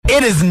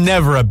It is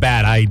never a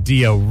bad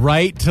idea,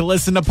 right, to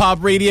listen to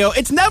pop radio?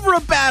 It's never a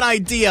bad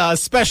idea,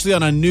 especially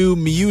on a new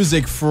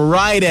Music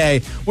Friday,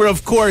 where,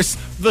 of course,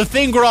 the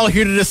thing we're all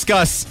here to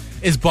discuss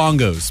is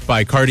Bongos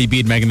by Cardi B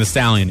and Megan Thee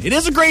Stallion. It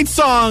is a great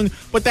song,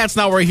 but that's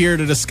not what we're here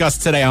to discuss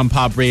today on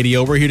Pop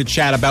Radio. We're here to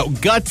chat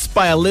about Guts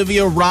by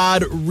Olivia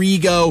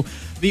Rodrigo.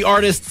 The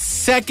artist's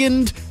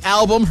second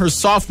album, her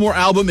sophomore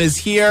album, is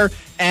here,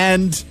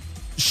 and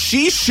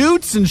she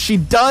shoots and she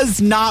does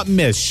not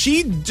miss.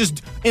 She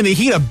just, in the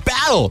heat of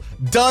battle,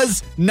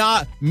 does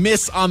not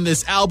miss on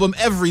this album.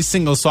 Every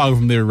single song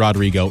from Olivia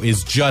Rodrigo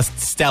is just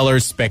stellar,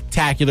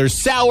 spectacular.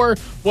 Sour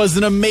was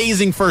an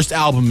amazing first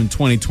album in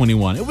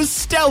 2021. It was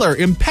stellar,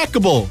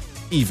 impeccable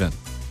even.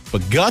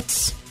 But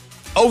Guts,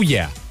 oh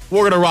yeah.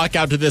 We're going to rock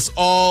out to this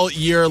all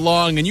year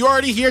long. And you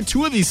already hear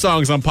two of these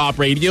songs on pop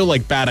radio,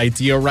 like Bad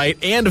Idea, Right?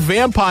 And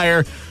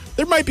Vampire.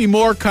 There might be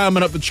more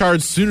coming up the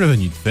charts sooner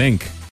than you'd think.